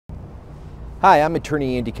Hi, I'm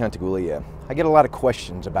attorney Andy Contaguglia. I get a lot of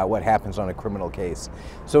questions about what happens on a criminal case.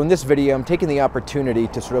 So in this video, I'm taking the opportunity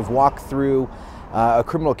to sort of walk through a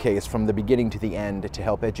criminal case from the beginning to the end to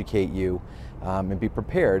help educate you and be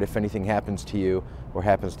prepared if anything happens to you or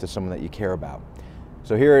happens to someone that you care about.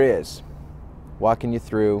 So here it is, walking you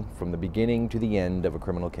through from the beginning to the end of a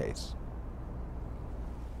criminal case.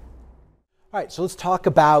 All right, so let's talk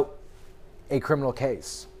about a criminal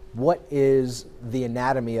case. What is the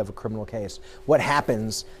anatomy of a criminal case? What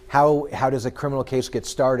happens? How does a criminal case get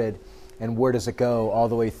started? And where does it go all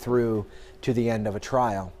the way through to the end of a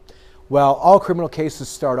trial? Well, all criminal cases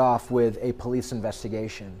start off with a police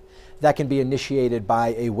investigation. That can be initiated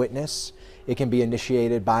by a witness. It can be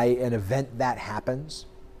initiated by an event that happens.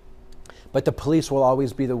 But the police will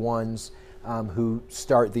always be the ones who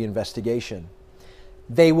start the investigation.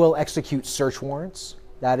 They will execute search warrants.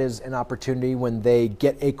 That is an opportunity when they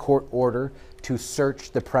get a court order to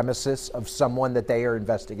search the premises of someone that they are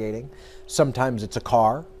investigating. Sometimes it's a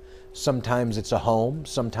car, sometimes it's a home,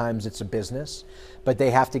 sometimes it's a business, but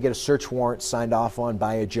they have to get a search warrant signed off on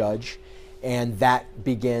by a judge, and that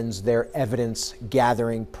begins their evidence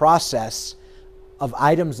gathering process of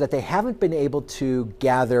items that they haven't been able to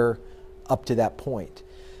gather up to that point.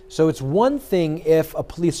 So it's one thing if a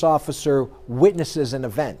police officer witnesses an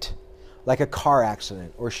event, like a car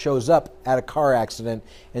accident, or shows up at a car accident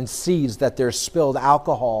and sees that there's spilled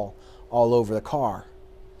alcohol all over the car.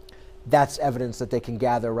 That's evidence that they can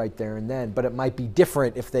gather right there and then. But it might be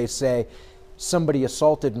different if they say, somebody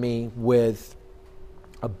assaulted me with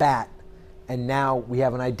a bat, and now we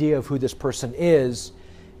have an idea of who this person is.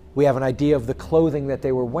 We have an idea of the clothing that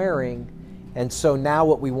they were wearing. And so now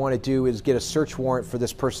what we want to do is get a search warrant for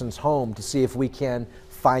this person's home to see if we can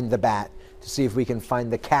find the bat, to see if we can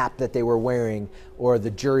find the cap that they were wearing or the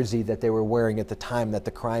jersey that they were wearing at the time that the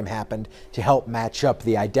crime happened, to help match up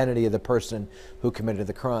the identity of the person who committed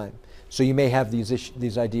the crime. So you may have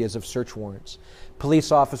these ideas of search warrants.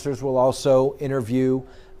 Police officers will also interview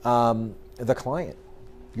the client,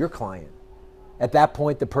 your client. At that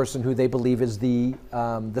point, the person who they believe is the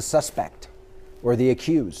suspect or the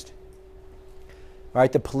accused. All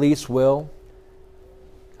right, the police will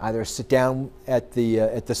either sit down at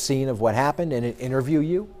the scene of what happened and interview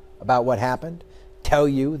you about what happened, tell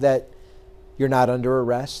you that you're not under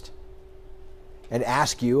arrest, and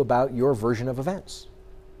ask you about your version of events.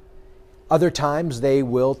 Other times they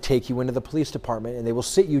will take you into the police department and they will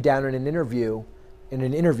sit you down in an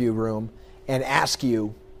interview room and ask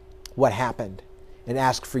you what happened and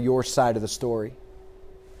ask for your side of the story.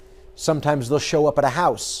 Sometimes they'll show up at a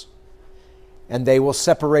house and they will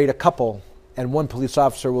separate a couple, and one police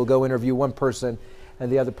officer will go interview one person and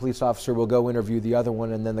the other police officer will go interview the other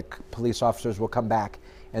one, and then the police officers will come back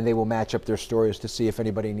and they will match up their stories to see if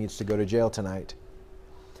anybody needs to go to jail tonight.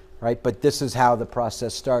 Right? But this is how the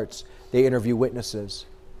process starts. They interview witnesses.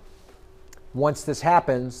 Once this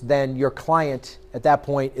happens, then your client at that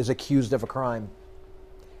point is accused of a crime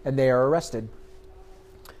and they are arrested.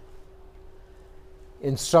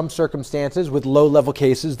 In some circumstances, with low-level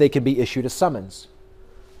cases, they can be issued a summons.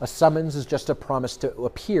 A summons is just a promise to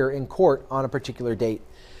appear in court on a particular date.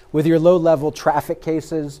 With your low-level traffic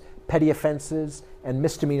cases, petty offenses, and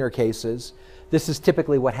misdemeanor cases, this is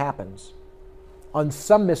typically what happens. On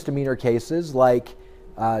some misdemeanor cases, like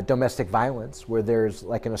domestic violence, where there's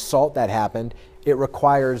like an assault that happened, it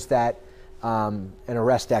requires that an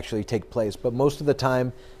arrest actually take place. But most of the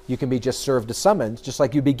time, you can be just served a summons, just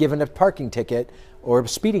like you'd be given a parking ticket or a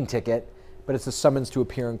speeding ticket, but it's a summons to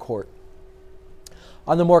appear in court.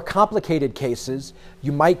 On the more complicated cases,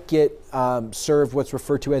 you might get served what's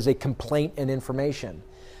referred to as a complaint and information.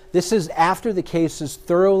 This is after the case is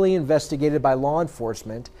thoroughly investigated by law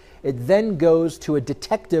enforcement. It then goes to a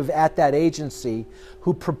detective at that agency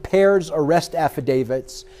who prepares arrest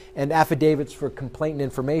affidavits and affidavits for complaint and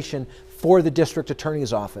information for the district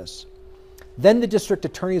attorney's office. Then the district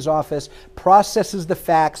attorney's office processes the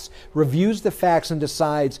facts, reviews the facts, and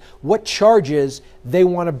decides what charges they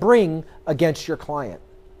want to bring against your client.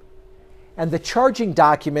 And the charging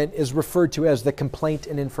document is referred to as the complaint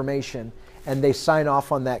and information, and they sign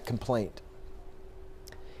off on that complaint.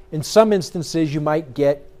 In some instances, you might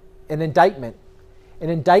get an indictment. An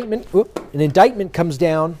indictment comes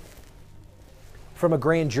down from a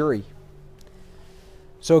grand jury.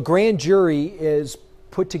 So a grand jury is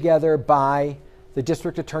put together by the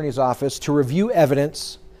district attorney's office to review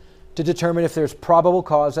evidence to determine if there's probable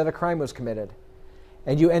cause that a crime was committed.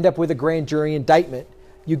 And you end up with a grand jury indictment.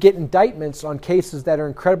 You get indictments on cases that are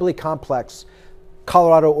incredibly complex.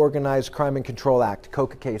 Colorado Organized Crime and Control Act,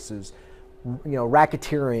 COCA cases,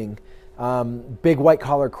 racketeering, big white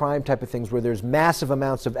collar crime type of things where there's massive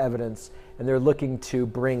amounts of evidence and they're looking to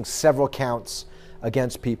bring several counts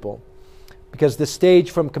against people. Because the stage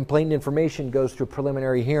from complaint and information goes to a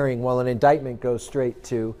preliminary hearing, while an indictment goes straight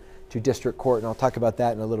to district court, and I'll talk about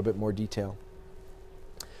that in a little bit more detail.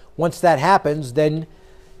 Once that happens, then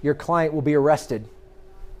your client will be arrested.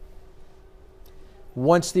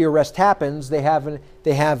 Once the arrest happens, they have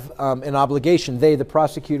an obligation. They, the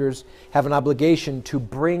prosecutors, have an obligation to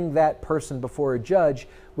bring that person before a judge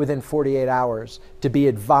within 48 hours to be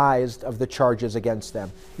advised of the charges against them.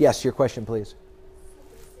 Yes, your question, please.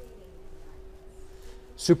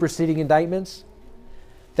 Superseding indictments?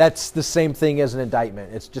 That's the same thing as an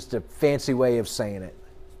indictment. It's just a fancy way of saying it.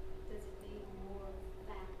 Does it need more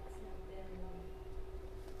facts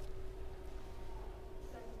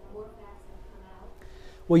have come out?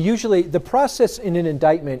 Well, usually the process in an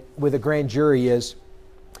indictment with a grand jury is,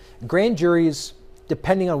 grand juries,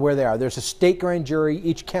 depending on where they are, there's a state grand jury,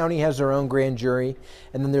 each county has their own grand jury,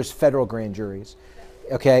 and then there's federal grand juries.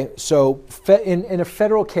 Okay, so in a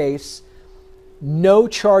federal case, no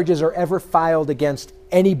charges are ever filed against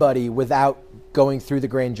anybody without going through the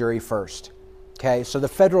grand jury first. Okay, so the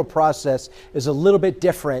federal process is a little bit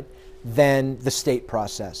different than the state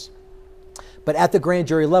process. But at the grand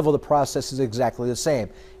jury level, the process is exactly the same.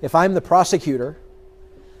 If I'm the prosecutor,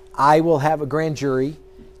 I will have a grand jury,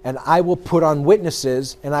 and I will put on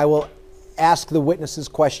witnesses, and I will ask the witnesses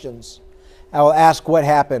questions. I will ask what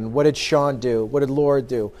happened, what did Sean do, what did Laura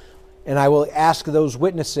do, and I will ask those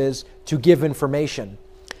witnesses to give information.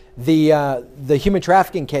 The human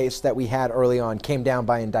trafficking case that we had early on came down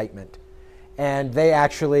by indictment, and they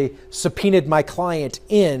actually subpoenaed my client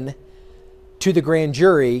in to the grand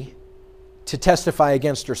jury to testify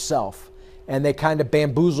against herself. And they kind of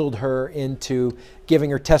bamboozled her into giving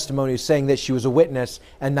her testimony, saying that she was a witness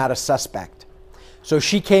and not a suspect. So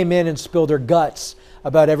she came in and spilled her guts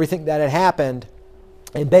about everything that had happened.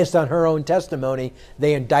 And based on her own testimony,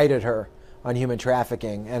 they indicted her on human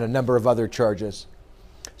trafficking and a number of other charges.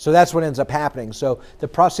 So that's what ends up happening. So the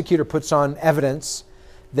prosecutor puts on evidence,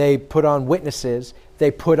 they put on witnesses,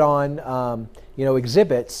 they put on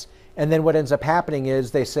exhibits, and then what ends up happening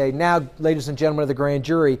is they say, now, ladies and gentlemen of the grand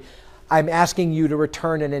jury, I'm asking you to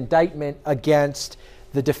return an indictment against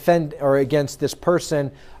the defendant or against this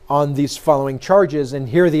person on these following charges, and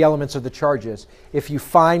here are the elements of the charges. If you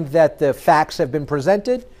find that the facts have been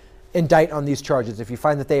presented, indict on these charges. If you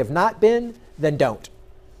find that they have not been, then don't.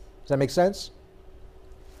 Does that make sense?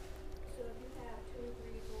 So if you have 2,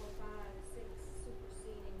 3, 4, 5, 6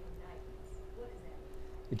 superseding indictments, what is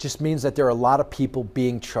that? It just means that there are a lot of people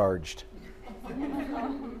being charged. And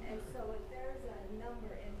so if there's a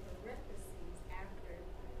number in parentheses after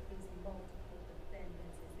these multiple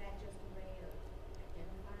defendants, is that just a way of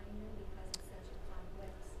identifying them because it's such a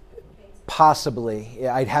complex case? Possibly.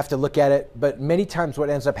 Yeah, I'd have to look at it. But many times what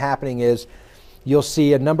ends up happening is you'll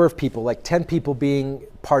see a number of people, like 10 people being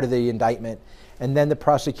part of the indictment, and then the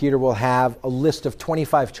prosecutor will have a list of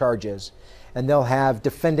 25 charges, and they'll have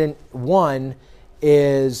defendant 1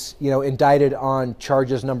 is indicted on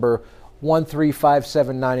charges number 1, 3, 5,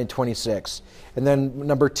 7, 9, and 26. And then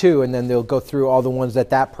number 2, and then they'll go through all the ones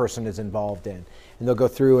that person is involved in. And they'll go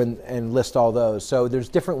through and list all those. So there's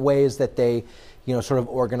different ways that they sort of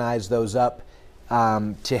organize those up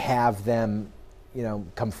to have them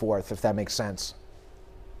come forth, if that makes sense.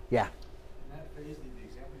 Yeah. In that phase, the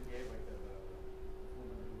example you gave, like the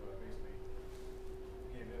woman who basically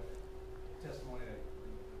gave a testimony that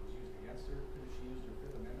was used against her, could she use her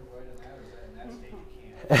Fifth Amendment right in that, or is that in that state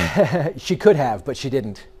you can't? She could have, but she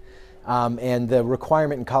didn't. And the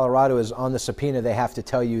requirement in Colorado is on the subpoena, they have to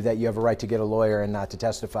tell you that you have a right to get a lawyer and not to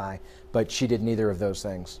testify. But she did neither of those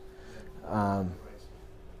things.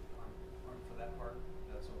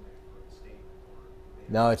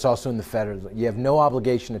 No, it's also in the federal. You have no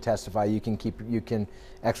obligation to testify. You can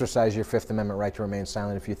exercise your Fifth Amendment right to remain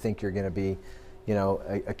silent if you think you're going to be,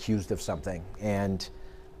 accused of something. And,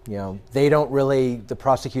 the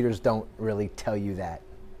prosecutors don't really tell you that,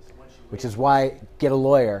 which is why get a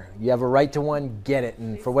lawyer. You have a right to one, get it.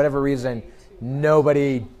 And for whatever reason,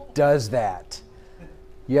 nobody does that.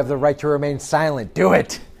 You have the right to remain silent. Do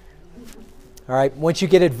it. All right, once you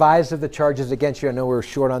get advised of the charges against you, I know we're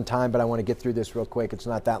short on time, but I want to get through this real quick. It's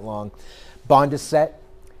not that long. Bond is set.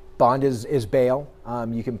 Bond is bail.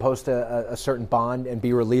 You can post a certain bond and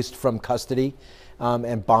be released from custody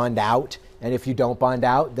and bond out. And if you don't bond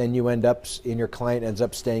out, then you end up, and your client ends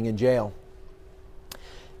up staying in jail.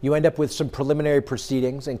 You end up with some preliminary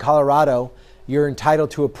proceedings. In Colorado, You're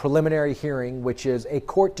entitled to a preliminary hearing, which is a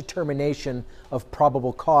court determination of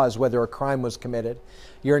probable cause whether a crime was committed.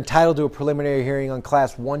 You're entitled to a preliminary hearing on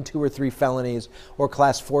class 1, 2, or 3 felonies or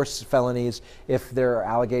class 4 felonies if there are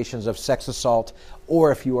allegations of sex assault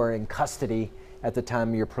or if you are in custody at the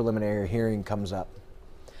time your preliminary hearing comes up.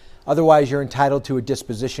 Otherwise, you're entitled to a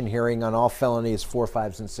disposition hearing on all felonies 4,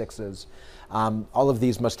 5s, and 6s. All of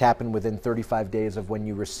these must happen within 35 days of when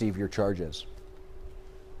you receive your charges.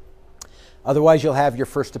 Otherwise, you'll have your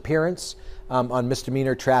first appearance on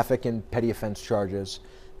misdemeanor, traffic, and petty offense charges,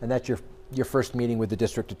 and that's your first meeting with the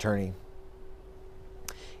district attorney.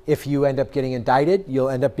 If you end up getting indicted, you'll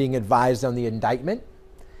end up being advised on the indictment,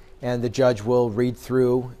 and the judge will read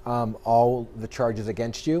through all the charges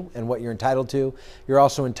against you and what you're entitled to. You're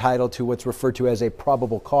also entitled to what's referred to as a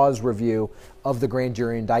probable cause review of the grand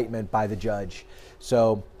jury indictment by the judge.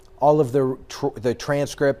 So all of the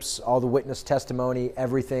transcripts, all the witness testimony,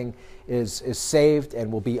 everything is saved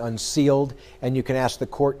and will be unsealed, and you can ask the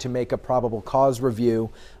court to make a probable cause review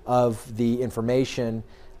of the information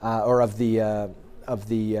or of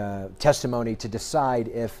the testimony to decide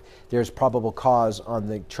if there's probable cause on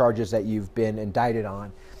the charges that you've been indicted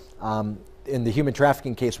on. In the human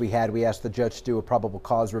trafficking case we asked the judge to do a probable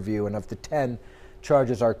cause review, and of the 10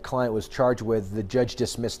 charges our client was charged with, the judge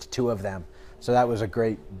dismissed 2 of them. So that was a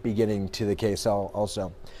great beginning to the case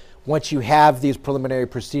also. Once you have these preliminary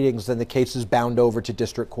proceedings, then the case is bound over to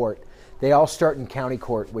district court. They all start in county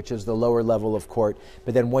court, which is the lower level of court.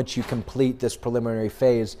 But then once you complete this preliminary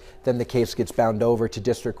phase, then the case gets bound over to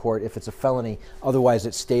district court if it's a felony. Otherwise,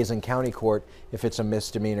 it stays in county court if it's a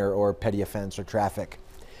misdemeanor or petty offense or traffic.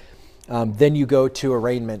 Then you go to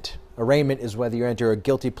arraignment. Arraignment is whether you enter a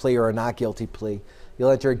guilty plea or a not guilty plea. You'll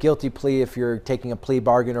enter a guilty plea if you're taking a plea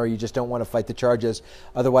bargain or you just don't want to fight the charges.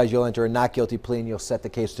 Otherwise, you'll enter a not guilty plea and you'll set the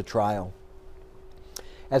case to trial.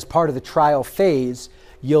 As part of the trial phase,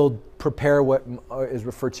 you'll prepare what is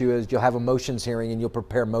referred to as, you'll have a motions hearing and you'll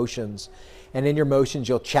prepare motions. And in your motions,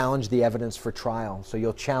 you'll challenge the evidence for trial. So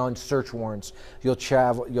you'll challenge search warrants. You'll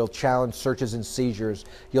challenge searches and seizures.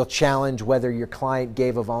 You'll challenge whether your client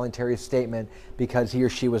gave a voluntary statement because he or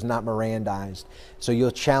she was not Mirandized. So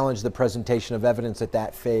you'll challenge the presentation of evidence at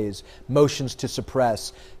that phase. Motions to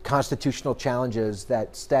suppress, constitutional challenges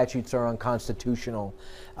that statutes are unconstitutional,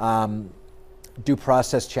 due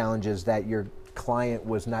process challenges that your client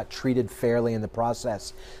was not treated fairly in the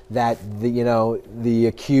process, that the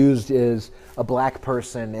accused is a black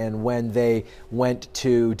person, and when they went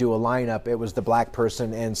to do a lineup, it was the black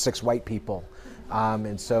person and 6 white people,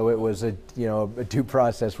 and so it was a due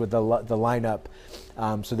process with the lineup.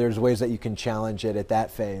 So there's ways that you can challenge it at that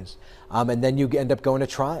phase, and then you end up going to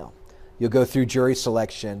trial. You'll go through jury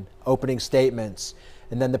selection, opening statements,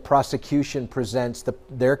 and then the prosecution presents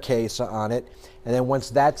their case on it. And then once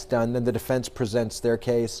that's done, then the defense presents their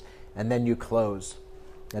case, and then you close.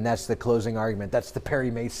 And that's the closing argument. That's the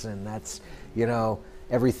Perry Mason. That's,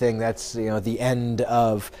 everything. That's, the end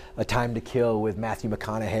of A Time to Kill with Matthew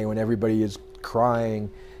McConaughey, when everybody is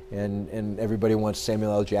crying and everybody wants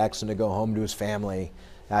Samuel L. Jackson to go home to his family.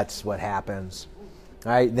 That's what happens.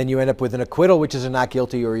 All right, then you end up with an acquittal, which is a not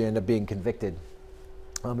guilty, or you end up being convicted.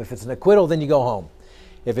 If it's an acquittal, then you go home.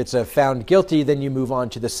 If it's a found guilty, then you move on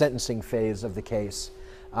to the sentencing phase of the case.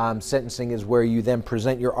 Sentencing is where you then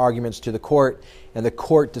present your arguments to the court, and the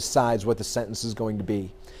court decides what the sentence is going to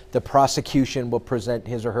be. The prosecution will present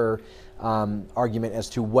his or her argument as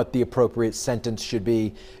to what the appropriate sentence should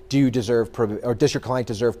be. Do you deserve or does your client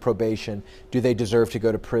deserve probation? Do they deserve to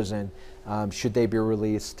go to prison? Should they be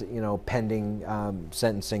released, pending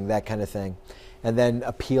sentencing, that kind of thing. And then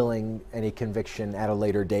appealing any conviction at a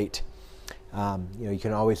later date. You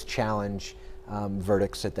can always challenge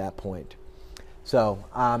verdicts at that point. So,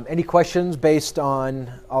 any questions based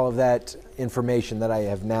on all of that information that I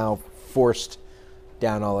have now forced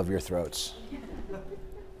down all of your throats?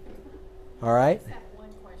 All right? I just have one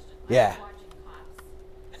question. Yeah. I'm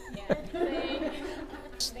watching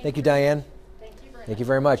Cops. Thank you, Diane. Thank you very much. Thank you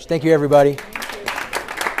very much. Thank you, everybody.